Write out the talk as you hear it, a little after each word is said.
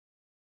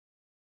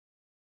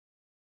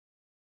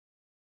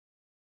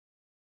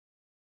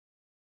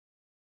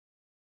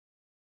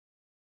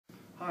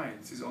Hi,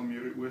 this is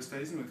Almira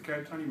Oosthuizen with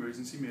Cape Town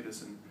Emergency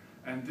Medicine,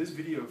 and this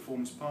video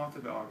forms part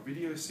of our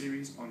video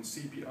series on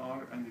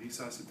CPR and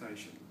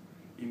resuscitation.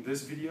 In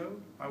this video,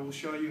 I will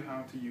show you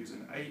how to use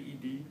an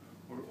AED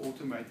or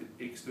automated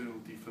external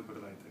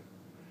defibrillator.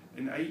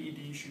 An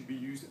AED should be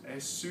used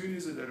as soon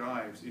as it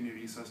arrives in a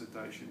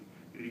resuscitation,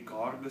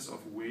 regardless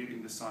of where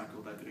in the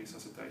cycle that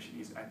resuscitation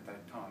is at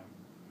that time.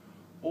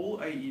 All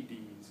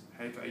AEDs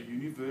have a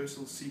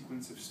universal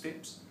sequence of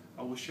steps.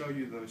 I will show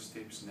you those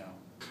steps now.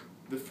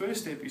 The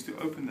first step is to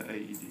open the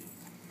AED.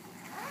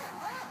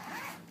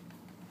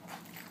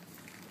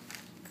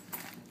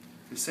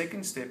 The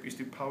second step is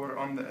to power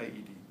on the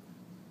AED.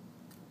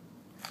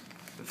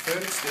 The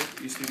third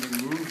step is to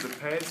remove the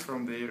pads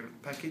from their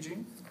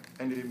packaging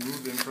and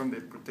remove them from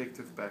their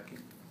protective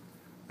backing.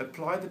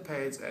 Apply the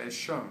pads as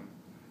shown.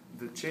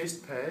 The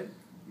chest pad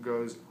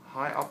goes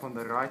high up on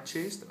the right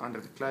chest under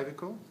the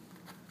clavicle,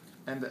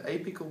 and the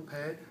apical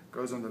pad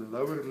goes on the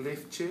lower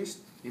left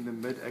chest in the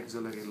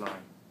mid-axillary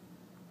line.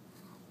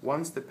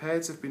 Once the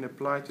pads have been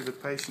applied to the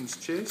patient's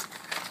chest,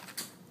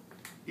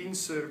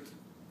 insert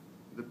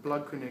the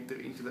plug connector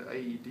into the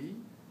AED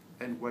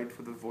and wait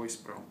for the voice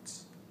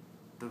prompts.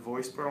 The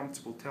voice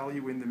prompts will tell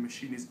you when the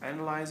machine is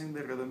analyzing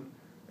the rhythm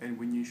and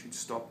when you should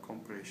stop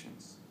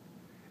compressions.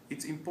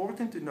 It's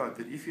important to note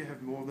that if you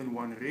have more than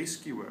one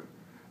rescuer,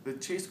 the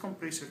chest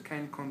compressor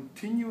can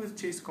continue with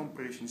chest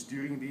compressions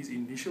during these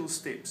initial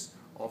steps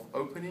of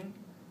opening,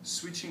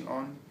 switching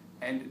on,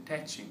 and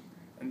attaching,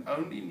 and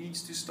only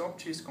needs to stop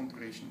chest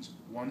compressions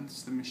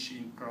once the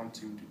machine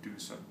prompts him to do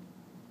so.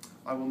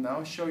 I will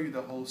now show you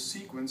the whole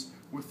sequence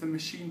with the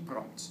machine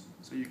prompts,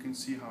 so you can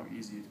see how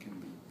easy it can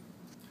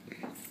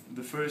be.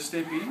 The first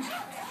step is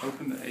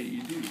open the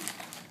AED.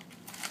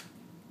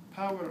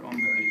 Power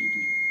on the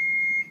AED.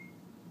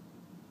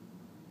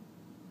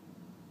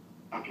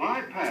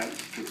 Apply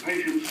pads to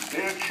patient's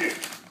bare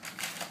chest.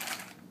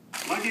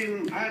 Plug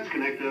in pads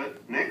connector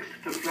next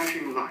to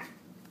flashing light.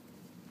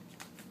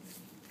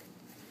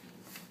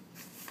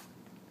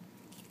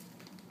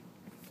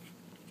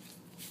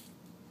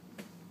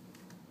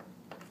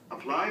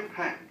 Apply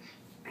pads.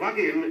 Plug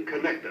in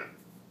connector.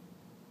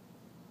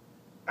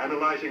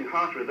 Analyzing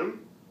heart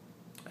rhythm.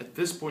 At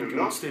this point, Do you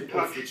will not step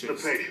off touch the the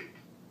chest. patient.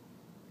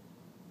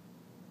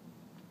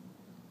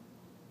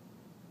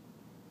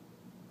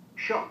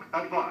 Shock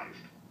advised.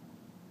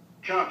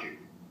 Charging.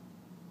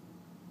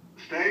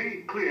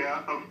 Stay clear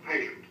of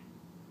patient.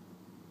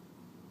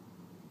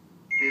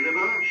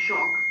 Deliver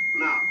shock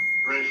now.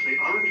 Press the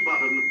orange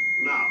button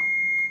now.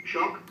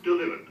 Shock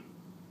delivered.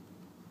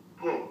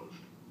 Paused.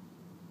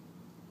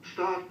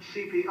 Start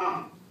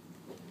CPR.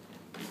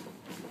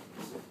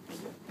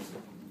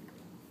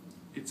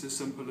 It's as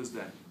simple as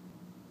that.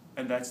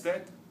 And that's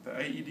that. The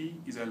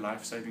AED is a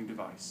life-saving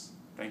device.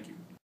 Thank you.